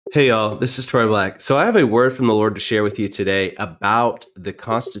Hey y'all, this is Troy Black. So I have a word from the Lord to share with you today about the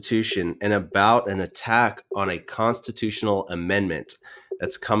Constitution and about an attack on a constitutional amendment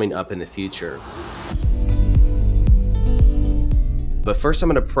that's coming up in the future. But first I'm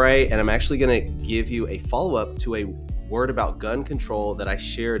going to pray, and I'm actually going to give you a follow-up to a word about gun control that I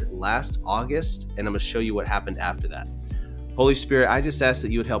shared last August, and I'm going to show you what happened after that. Holy Spirit, I just ask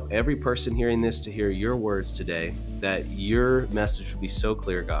that you would help every person hearing this to hear your words today, that your message would be so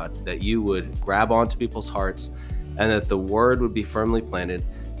clear, God, that you would grab onto people's hearts and that the word would be firmly planted.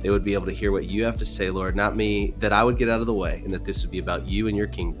 They would be able to hear what you have to say, Lord, not me, that I would get out of the way, and that this would be about you and your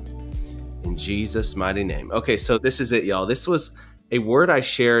kingdom. In Jesus' mighty name. Okay, so this is it, y'all. This was a word I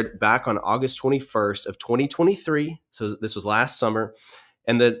shared back on August 21st of 2023. So this was last summer.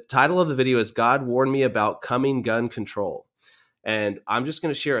 And the title of the video is God Warned Me About Coming Gun Control. And I'm just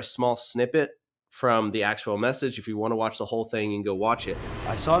going to share a small snippet from the actual message. If you want to watch the whole thing, you can go watch it.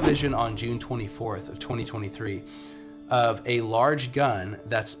 I saw a vision on June 24th of 2023 of a large gun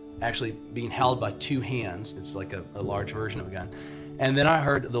that's actually being held by two hands. It's like a large version of a gun. And then I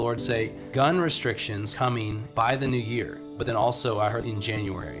heard the Lord say, gun restrictions coming by the new year. But then also I heard in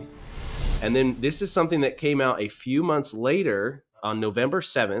January. And then this is something that came out a few months later on November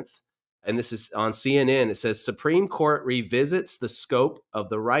 7th. And this is on CNN. It says, Supreme Court revisits the scope of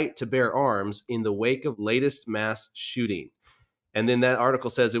the right to bear arms in the wake of latest mass shooting. And then that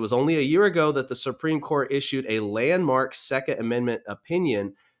article says it was only a year ago that the Supreme Court issued a landmark Second Amendment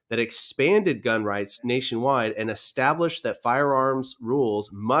opinion that expanded gun rights nationwide and established that firearms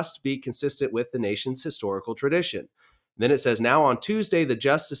rules must be consistent with the nation's historical tradition. Then it says, now on Tuesday, the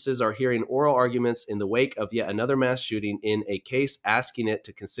justices are hearing oral arguments in the wake of yet another mass shooting in a case asking it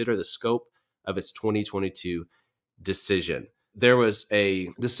to consider the scope of its 2022 decision. There was a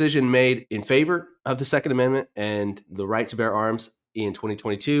decision made in favor of the Second Amendment and the right to bear arms in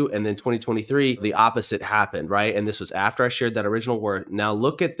 2022, and then 2023, the opposite happened, right? And this was after I shared that original word. Now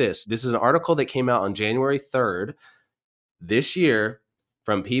look at this. This is an article that came out on January 3rd this year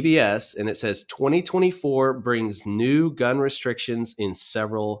from PBS, and it says 2024 brings new gun restrictions in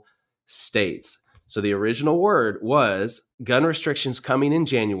several states. So the original word was gun restrictions coming in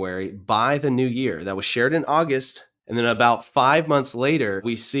January by the new year. That was shared in August. And then about 5 months later,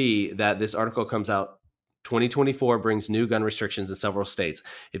 we see that this article comes out. 2024 brings new gun restrictions in several states.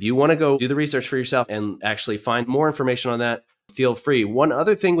 If you want to go do the research for yourself and actually find more information on that, feel free. One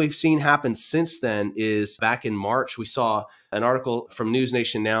other thing we've seen happen since then is back in March, we saw an article from News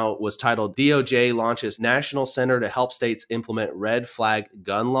Nation Now was titled DOJ launches National Center to Help States Implement Red Flag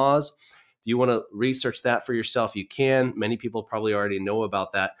Gun Laws. If you want to research that for yourself, you can. Many people probably already know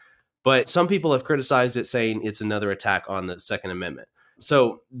about that. But some people have criticized it, saying it's another attack on the Second Amendment.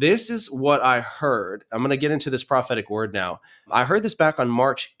 So this is what I heard. I'm going to get into this prophetic word now. I heard this back on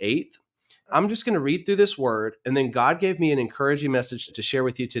March 8th. I'm just going to read through this word, and then God gave me an encouraging message to share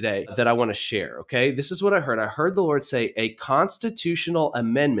with you today that I want to share, okay? This is what I heard. I heard the Lord say, a constitutional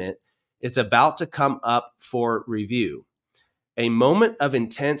amendment is about to come up for review. A moment of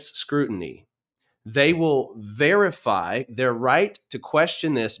intense scrutiny. They will verify their right to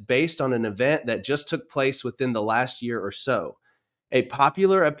question this based on an event that just took place within the last year or so. A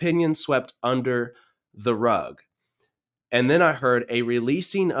popular opinion swept under the rug. And then I heard a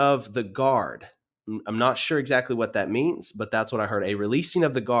releasing of the guard. I'm not sure exactly what that means, but that's what I heard. A releasing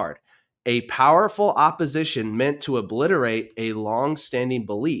of the guard. A powerful opposition meant to obliterate a long-standing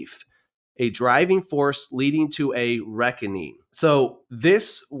belief. A driving force leading to a reckoning. So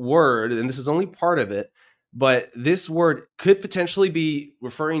this word, and this is only part of it, but this word could potentially be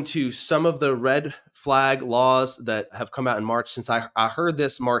referring to some of the red flag laws that have come out in March, since I heard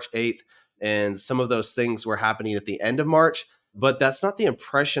this March 8th. And some of those things were happening at the end of March, but that's not the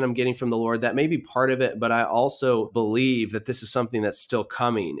impression I'm getting from the Lord. That may be part of it, but I also believe that this is something that's still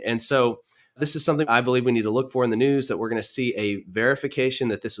coming. And so this is something I believe we need to look for in the news, that we're going to see a verification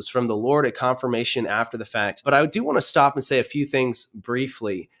that this was from the Lord, a confirmation after the fact. But I do want to stop and say a few things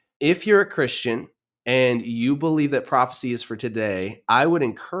briefly. If you're a Christian and you believe that prophecy is for today, I would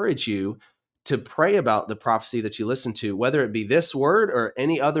encourage you to pray about the prophecy that you listen to, whether it be this word or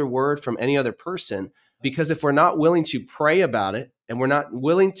any other word from any other person. Because if we're not willing to pray about it, and we're not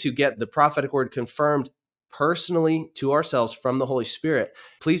willing to get the prophetic word confirmed personally to ourselves from the Holy Spirit,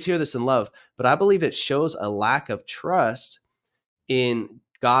 please hear this in love. But I believe it shows a lack of trust in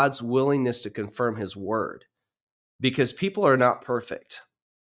God's willingness to confirm his word, because people are not perfect.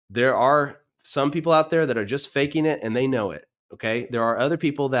 There are some people out there that are just faking it, and they know it. Okay. There are other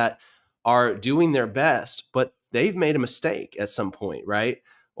people that are doing their best, but they've made a mistake at some point, right?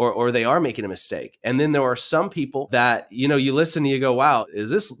 or they are making a mistake. And then there are some people that, you listen and you go, wow,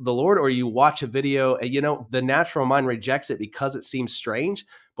 is this the Lord? Or you watch a video and, the natural mind rejects it because it seems strange.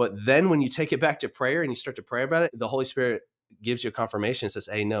 But then when you take it back to prayer and you start to pray about it, the Holy Spirit gives you a confirmation and says,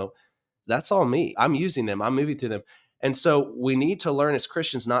 hey, no, that's all me. I'm using them. I'm moving through them. And so we need to learn as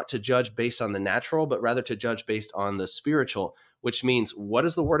Christians not to judge based on the natural, but rather to judge based on the spiritual, which means, what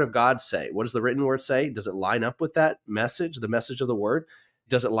does the word of God say? What does the written word say? Does it line up with that message, the message of the word?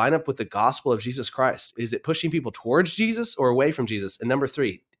 Does it line up with the gospel of Jesus Christ? Is it pushing people towards Jesus or away from Jesus? And number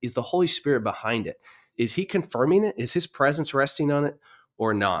 3, is the Holy Spirit behind it? Is he confirming it? Is his presence resting on it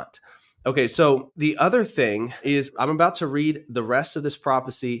or not? Okay, so the other thing is, I'm about to read the rest of this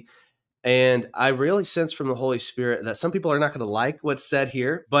prophecy, and I really sense from the Holy Spirit that some people are not going to like what's said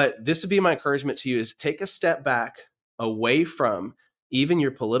here, but this would be my encouragement to you, is take a step back away from even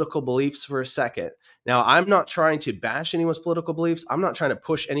your political beliefs for a second. Now, I'm not trying to bash anyone's political beliefs. I'm not trying to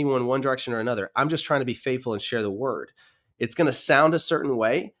push anyone one direction or another. I'm just trying to be faithful and share the word. It's going to sound a certain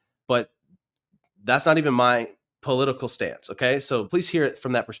way, but that's not even my political stance. Okay. So please hear it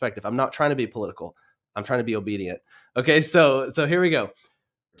from that perspective. I'm not trying to be political. I'm trying to be obedient. Okay. So here we go.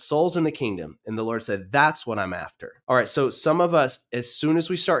 Souls in the kingdom. And the Lord said, that's what I'm after. All right. So some of us, as soon as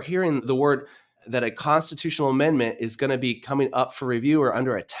we start hearing the word that a constitutional amendment is going to be coming up for review or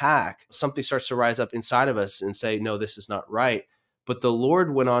under attack, something starts to rise up inside of us and say, no, this is not right. But the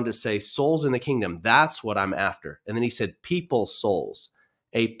Lord went on to say, souls in the kingdom, that's what I'm after. And then he said, people's souls.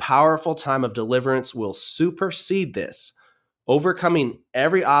 A powerful time of deliverance will supersede this, overcoming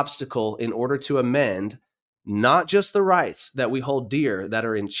every obstacle in order to amend not just the rights that we hold dear that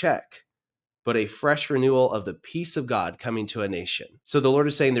are in check, but a fresh renewal of the peace of God coming to a nation. So the Lord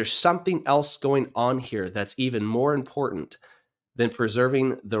is saying there's something else going on here that's even more important than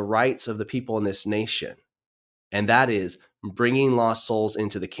preserving the rights of the people in this nation. And that is bringing lost souls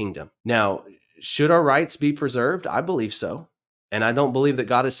into the kingdom. Now, should our rights be preserved? I believe so. And I don't believe that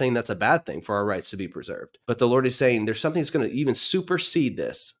God is saying that's a bad thing for our rights to be preserved. But the Lord is saying there's something that's going to even supersede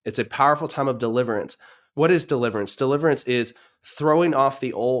this. It's a powerful time of deliverance. What is deliverance? Deliverance is throwing off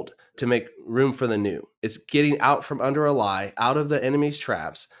the old to make room for the new. It's getting out from under a lie, out of the enemy's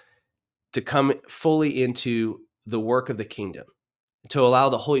traps, to come fully into the work of the kingdom, to allow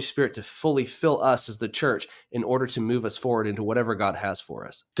the Holy Spirit to fully fill us as the church in order to move us forward into whatever God has for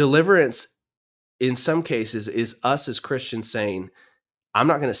us. Deliverance, in some cases, is us as Christians saying, I'm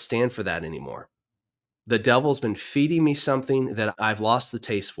not going to stand for that anymore. The devil's been feeding me something that I've lost the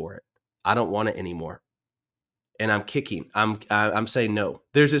taste for it. I don't want it anymore. And I'm kicking. I'm saying no.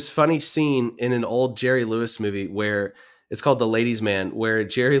 There's this funny scene in an old Jerry Lewis movie where it's called The Ladies' Man, where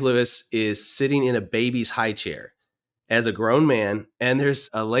Jerry Lewis is sitting in a baby's high chair as a grown man, and there's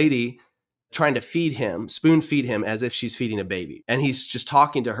a lady trying to feed him, spoon feed him as if she's feeding a baby. And he's just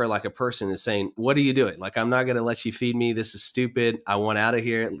talking to her like a person and saying, what are you doing? Like, I'm not going to let you feed me. This is stupid. I want out of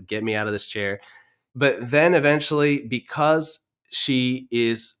here. Get me out of this chair. But then eventually, because she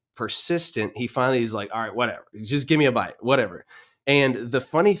is persistent, he finally is like, all right, whatever, just give me a bite, whatever. And the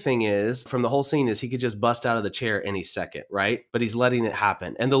funny thing is, from the whole scene, is he could just bust out of the chair any second, right? But he's letting it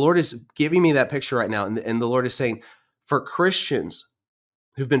happen. And the Lord is giving me that picture right now. And the Lord is saying, for Christians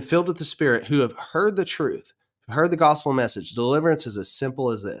who've been filled with the Spirit, who have heard the truth, heard the gospel message, deliverance is as simple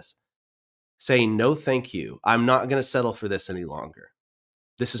as this: saying, no, thank you. I'm not going to settle for this any longer.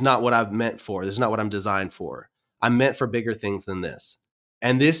 This is not what I've meant for. This is not what I'm designed for. I'm meant for bigger things than this.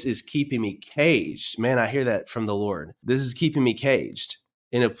 And this is keeping me caged. Man, I hear that from the Lord. This is keeping me caged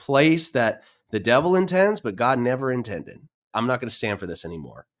in a place that the devil intends, but God never intended. I'm not going to stand for this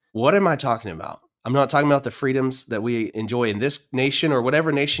anymore. What am I talking about? I'm not talking about the freedoms that we enjoy in this nation or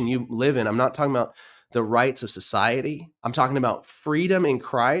whatever nation you live in. I'm not talking about the rights of society. I'm talking about freedom in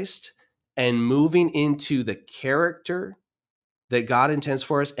Christ and moving into the character that God intends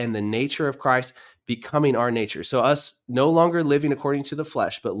for us and the nature of Christ becoming our nature. So us no longer living according to the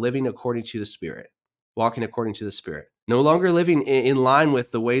flesh, but living according to the Spirit, walking according to the Spirit. No longer living in line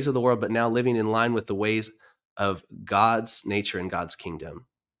with the ways of the world, but now living in line with the ways of God's nature and God's kingdom,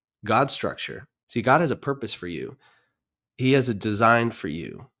 God's structure. See, God has a purpose for you. He has a design for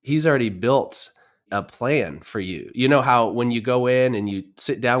you. He's already built a plan for you. You know how when you go in and you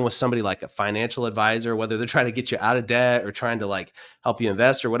sit down with somebody like a financial advisor, whether they're trying to get you out of debt or trying to like help you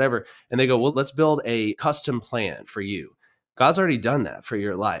invest or whatever, and they go, well, let's build a custom plan for you. God's already done that for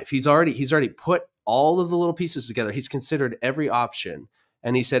your life. He's already put all of the little pieces together. He's considered every option.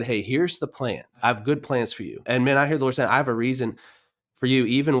 And he said, hey, here's the plan. I have good plans for you. And man, I hear the Lord saying, I have a reason for you,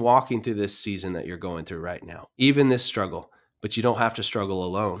 even walking through this season that you're going through right now, even this struggle, but you don't have to struggle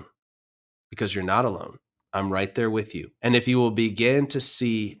alone, because you're not alone. I'm right there with you. And if you will begin to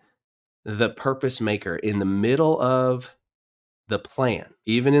see the purpose maker in the middle of the plan,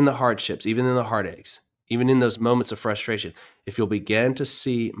 even in the hardships, even in the heartaches, even in those moments of frustration, if you'll begin to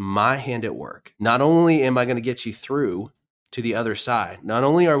see my hand at work, not only am I going to get you through to the other side, not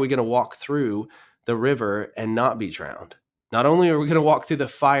only are we going to walk through the river and not be drowned, not only are we going to walk through the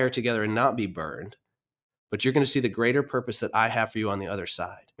fire together and not be burned, but you're going to see the greater purpose that I have for you on the other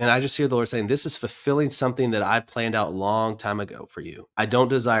side. And I just hear the Lord saying, this is fulfilling something that I planned out a long time ago for you. I don't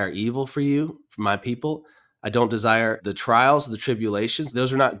desire evil for you, for my people. I don't desire the trials, the tribulations.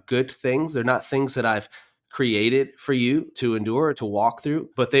 Those are not good things. They're not things that I've created for you to endure or to walk through,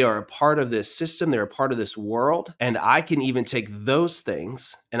 but they are a part of this system. They're a part of this world. And I can even take those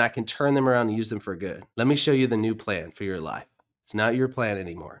things and I can turn them around and use them for good. Let me show you the new plan for your life. It's not your plan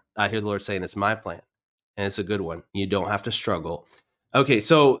anymore. I hear the Lord saying it's my plan. And it's a good one. You don't have to struggle. Okay,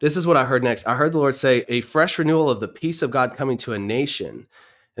 so this is what I heard next. I heard the Lord say, a fresh renewal of the peace of God coming to a nation.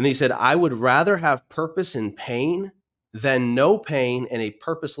 And then he said, I would rather have purpose in pain than no pain and a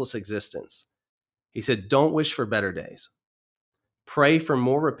purposeless existence. He said, don't wish for better days. Pray for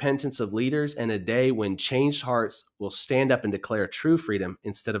more repentance of leaders and a day when changed hearts will stand up and declare true freedom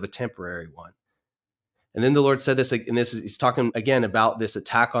instead of a temporary one. And then the Lord said this, and he's talking again about this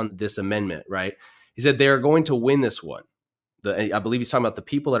attack on this amendment, right? He said, they are going to win this one. I believe he's talking about the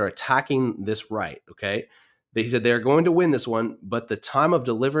people that are attacking this right, okay? He said, they're going to win this one, but the time of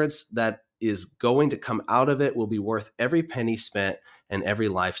deliverance that is going to come out of it will be worth every penny spent and every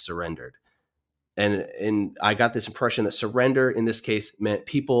life surrendered. And I got this impression that surrender in this case meant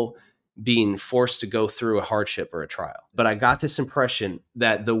people being forced to go through a hardship or a trial. But I got this impression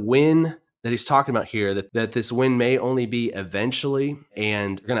that the win that he's talking about here, that this win may only be eventually,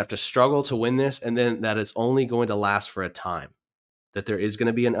 and you're going to have to struggle to win this, and then that it's only going to last for a time, that there is going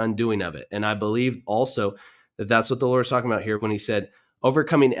to be an undoing of it. And I believe also that that's what the Lord is talking about here when he said,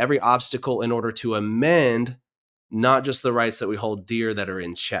 overcoming every obstacle in order to amend not just the rights that we hold dear that are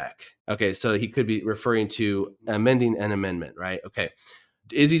in check. Okay, so he could be referring to amending an amendment, right? Okay.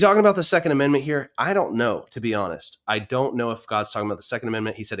 Is he talking about the Second Amendment here? I don't know, to be honest. I don't know if God's talking about the Second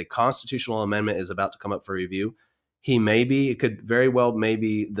Amendment. He said a constitutional amendment is about to come up for review. He may be. It could very well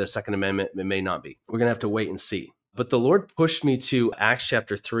maybe the Second Amendment. It may not be. We're going to have to wait and see. But the Lord pushed me to Acts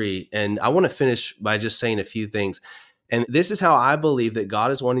chapter 3, and I want to finish by just saying a few things. And this is how I believe that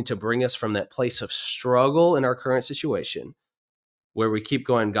God is wanting to bring us from that place of struggle in our current situation, where we keep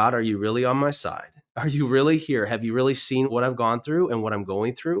going, God, are you really on my side? Are you really here? Have you really seen what I've gone through and what I'm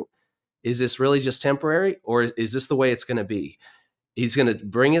going through? Is this really just temporary, or is this the way it's going to be? He's going to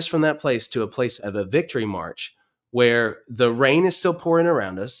bring us from that place to a place of a victory march where the rain is still pouring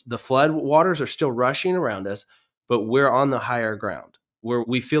around us. The flood waters are still rushing around us, but we're on the higher ground where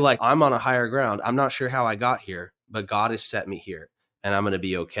we feel like I'm on a higher ground. I'm not sure how I got here, but God has set me here and I'm going to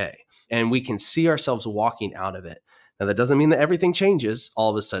be okay. And we can see ourselves walking out of it. Now, that doesn't mean that everything changes all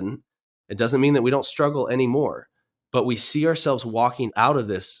of a sudden. It doesn't mean that we don't struggle anymore, but we see ourselves walking out of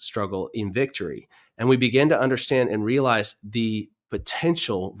this struggle in victory. And we begin to understand and realize the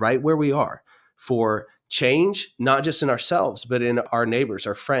potential right where we are for change, not just in ourselves, but in our neighbors,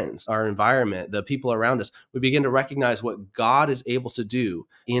 our friends, our environment, the people around us. We begin to recognize what God is able to do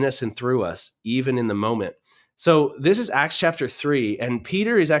in us and through us, even in the moment. So this is Acts chapter 3, and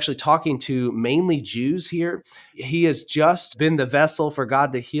Peter is actually talking to mainly Jews here. He has just been the vessel for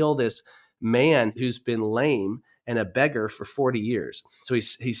God to heal this man who's been lame and a beggar for 40 years. So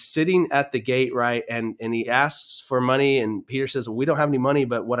he's sitting at the gate, right? And he asks for money, and Peter says, well, we don't have any money,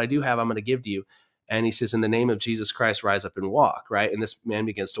 but what I do have, I'm going to give to you. And he says, in the name of Jesus Christ, rise up and walk, right? And this man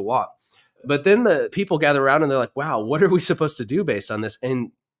begins to walk. But then the people gather around and they're like, wow, what are we supposed to do based on this?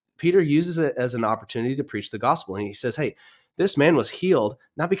 And Peter uses it as an opportunity to preach the gospel. And he says, hey, this man was healed,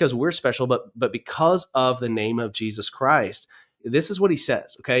 not because we're special, but because of the name of Jesus Christ. This is what he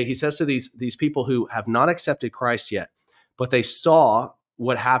says, okay? He says to these people who have not accepted Christ yet, but they saw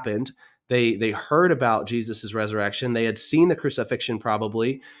what happened. They heard about Jesus' resurrection. They had seen the crucifixion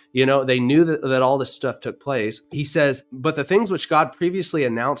probably. They knew that all this stuff took place. He says, but the things which God previously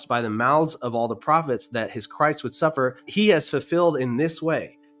announced by the mouths of all the prophets that his Christ would suffer, he has fulfilled in this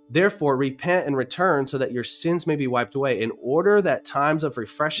way. Therefore, repent and return so that your sins may be wiped away, in order that times of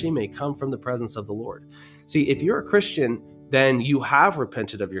refreshing may come from the presence of the Lord. See, if you're a Christian, then you have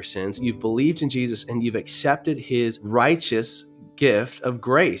repented of your sins, you've believed in Jesus, and you've accepted his righteous gift of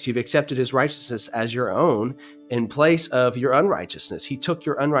grace. You've accepted his righteousness as your own in place of your unrighteousness. He took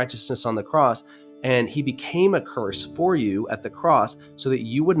your unrighteousness on the cross, and he became a curse for you at the cross so that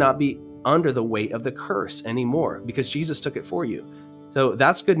you would not be under the weight of the curse anymore, because Jesus took it for you. So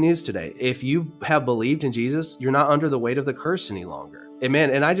that's good news today. If you have believed in Jesus, you're not under the weight of the curse any longer.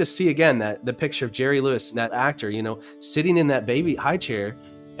 Amen. And I just see again that the picture of Jerry Lewis, that actor, sitting in that baby high chair,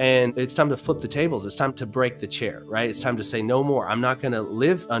 and it's time to flip the tables. It's time to break the chair, right? It's time to say no more. I'm not going to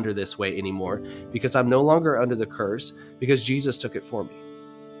live under this weight anymore because I'm no longer under the curse because Jesus took it for me.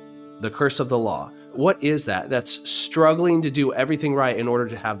 The curse of the law. What is that? That's struggling to do everything right in order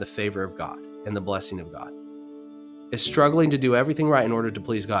to have the favor of God and the blessing of God. It's struggling to do everything right in order to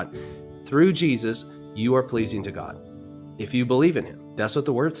please God. Through Jesus, you are pleasing to God. If you believe in him, that's what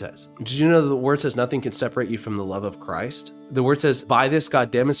the word says. Did you know that the word says nothing can separate you from the love of Christ? The word says, by this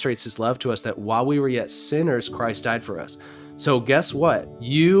God demonstrates his love to us, that while we were yet sinners, Christ died for us. So guess what?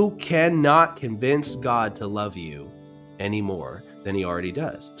 You cannot convince God to love you any more than he already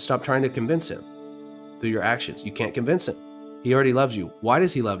does. Stop trying to convince him through your actions. You can't convince him. He already loves you. Why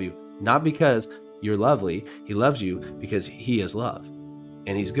does he love you? Not because you're lovely. He loves you because he is love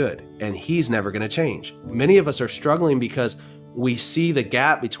and he's good and he's never going to change. Many of us are struggling because we see the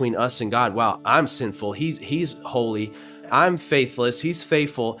gap between us and God. Wow, I'm sinful. He's holy. I'm faithless. He's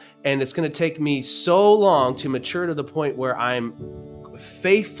faithful. And it's going to take me so long to mature to the point where I'm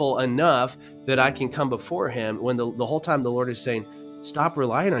faithful enough that I can come before him, when the whole time the Lord is saying, stop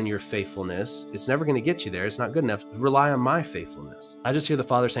relying on your faithfulness. It's never going to get you there. It's not good enough. Rely on my faithfulness. I just hear the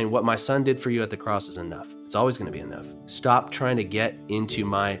Father saying, what my son did for you at the cross is enough. It's always going to be enough. Stop trying to get into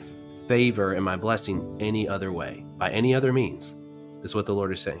my favor and my blessing any other way, by any other means, is what the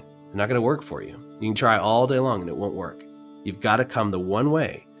Lord is saying. They're not going to work for you. You can try all day long and it won't work. You've got to come the one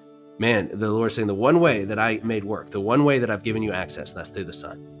way. Man, the Lord is saying, the one way that I made work, the one way that I've given you access, that's through the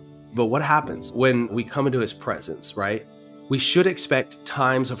Son. But what happens when we come into his presence, right? We should expect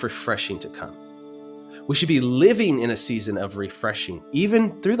times of refreshing to come. We should be living in a season of refreshing,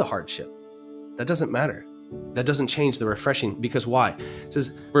 even through the hardship. That doesn't matter. That doesn't change the refreshing, because why? It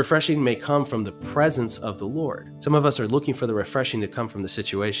says refreshing may come from the presence of the Lord. Some of us are looking for the refreshing to come from the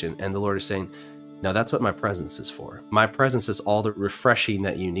situation, and the Lord is saying, no, that's what my presence is for. My presence is all the refreshing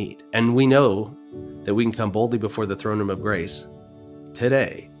that you need. And we know that we can come boldly before the throne room of grace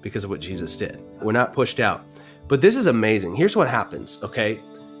today because of what Jesus did. We're not pushed out. But this is amazing. Here's what happens, okay?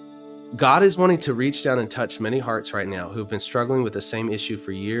 God is wanting to reach down and touch many hearts right now who've been struggling with the same issue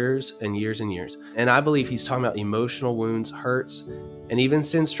for years and years and years. And I believe he's talking about emotional wounds, hurts, and even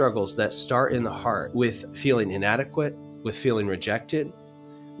sin struggles that start in the heart with feeling inadequate, with feeling rejected,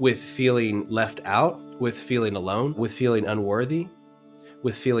 with feeling left out, with feeling alone, with feeling unworthy,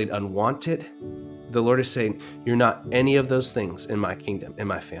 with feeling unwanted. The Lord is saying, you're not any of those things in my kingdom, in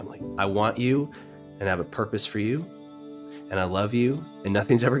my family. I want you and I have a purpose for you, and I love you, and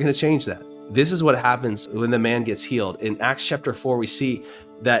nothing's ever going to change that. This is what happens when the man gets healed. In Acts chapter 4, we see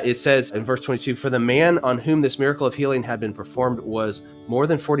that it says in verse 22, for the man on whom this miracle of healing had been performed was more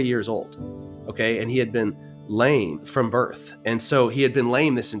than 40 years old, okay? And he had been lame from birth. And so he had been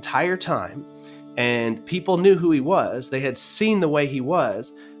lame this entire time, and people knew who he was. They had seen the way he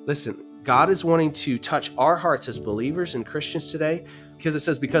was. Listen, God is wanting to touch our hearts as believers and Christians today, because it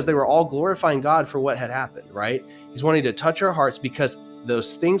says, because they were all glorifying God for what had happened, right? He's wanting to touch our hearts because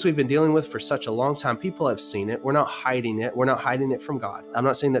those things we've been dealing with for such a long time, people have seen it. We're not hiding it. We're not hiding it from God. I'm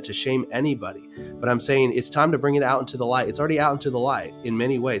not saying that to shame anybody, but I'm saying it's time to bring it out into the light. It's already out into the light in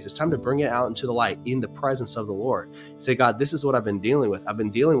many ways. It's time to bring it out into the light in the presence of the Lord. Say, God, this is what I've been dealing with. I've been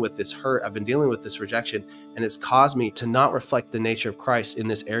dealing with this hurt. I've been dealing with this rejection, and it's caused me to not reflect the nature of Christ in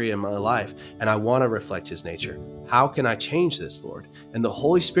this area of my life, and I want to reflect his nature. How can I change this, Lord? And the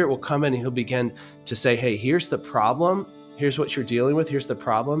Holy Spirit will come in and he'll begin to say, hey, here's the problem. Here's what you're dealing with. Here's the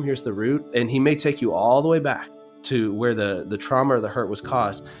problem. Here's the root. And he may take you all the way back to where the trauma or the hurt was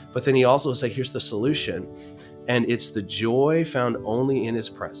caused. But then he also will say, here's the solution. And it's the joy found only in his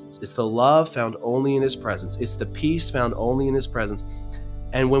presence. It's the love found only in his presence. It's the peace found only in his presence.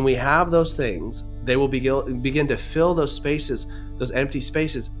 And when we have those things, they will begin to fill those spaces, those empty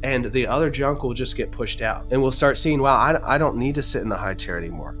spaces, and the other junk will just get pushed out. And we'll start seeing, wow, I don't need to sit in the high chair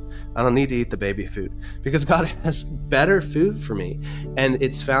anymore. I don't need to eat the baby food because God has better food for me. And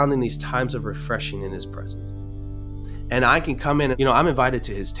it's found in these times of refreshing in his presence. And I can come in, I'm invited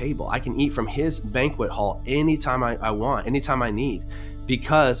to his table. I can eat from his banquet hall anytime I want, anytime I need,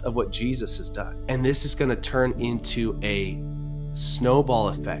 because of what Jesus has done. And this is going to turn into a snowball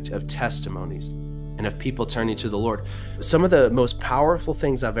effect of testimonies and of people turning to the Lord. Some of the most powerful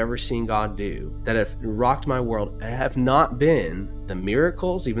things I've ever seen God do that have rocked my world have not been the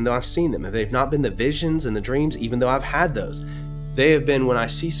miracles, even though I've seen them. They've not been the visions and the dreams, even though I've had those. They have been when I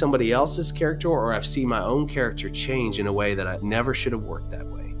see somebody else's character or I've seen my own character change in a way that I never should have worked that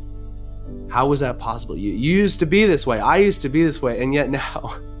way. How was that possible? You used to be this way. I used to be this way. And yet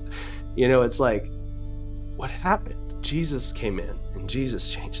now, it's like, what happened? Jesus came in and Jesus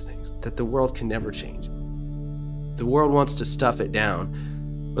changed things that the world can never change. The world wants to stuff it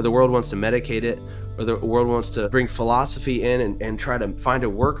down, or the world wants to medicate it, or the world wants to bring philosophy in and try to find a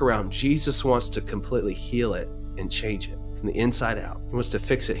workaround. Jesus wants to completely heal it and change it from the inside out. He wants to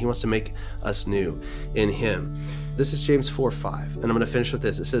fix it. He wants to make us new in him. This is James 4:5, and I'm going to finish with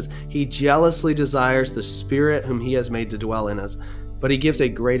this. It says, he jealously desires the Spirit whom he has made to dwell in us, but he gives a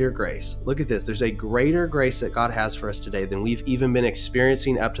greater grace. Look at this. There's a greater grace that God has for us today than we've even been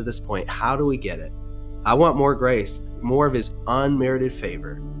experiencing up to this point. How do we get it? I want more grace, more of his unmerited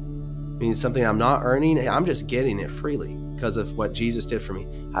favor. It means something I'm not earning. I'm just getting it freely because of what Jesus did for me.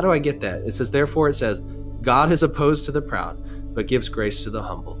 How do I get that? It says, therefore, it says, God is opposed to the proud, but gives grace to the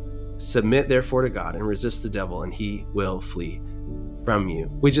humble. Submit therefore to God and resist the devil, and he will flee from you.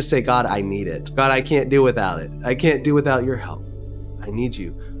 We just say, God, I need it. God, I can't do without it. I can't do without your help. I need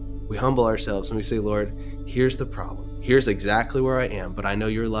you. We humble ourselves and we say, Lord, here's the problem. Here's exactly where I am, but I know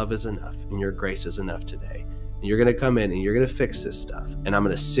your love is enough and your grace is enough today. And you're going to come in and you're going to fix this stuff. And I'm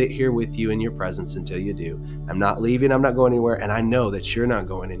going to sit here with you in your presence until you do. I'm not leaving. I'm not going anywhere. And I know that you're not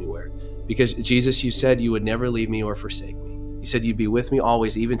going anywhere because Jesus, you said you would never leave me or forsake me. You said you'd be with me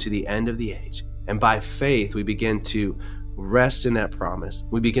always, even to the end of the age. And by faith, we begin to rest in that promise.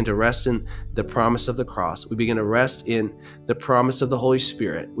 We begin to rest in the promise of the cross. We begin to rest in the promise of the Holy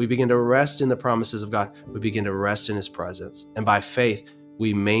Spirit. We begin to rest in the promises of God. We begin to rest in his presence. And by faith,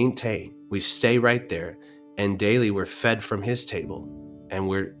 we maintain, we stay right there. And daily we're fed from his table. And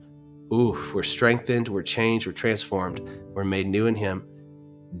we're strengthened, we're changed, we're transformed, we're made new in him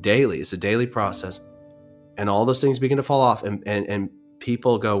daily. It's a daily process. And all those things begin to fall off. And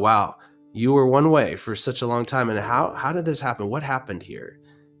people go, wow, you were one way for such a long time. And how did this happen? What happened here?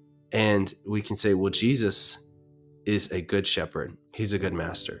 And we can say, well, Jesus is a good shepherd. He's a good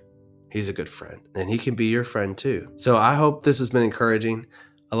master. He's a good friend. And he can be your friend too. So I hope this has been encouraging.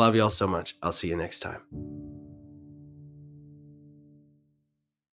 I love y'all so much. I'll see you next time.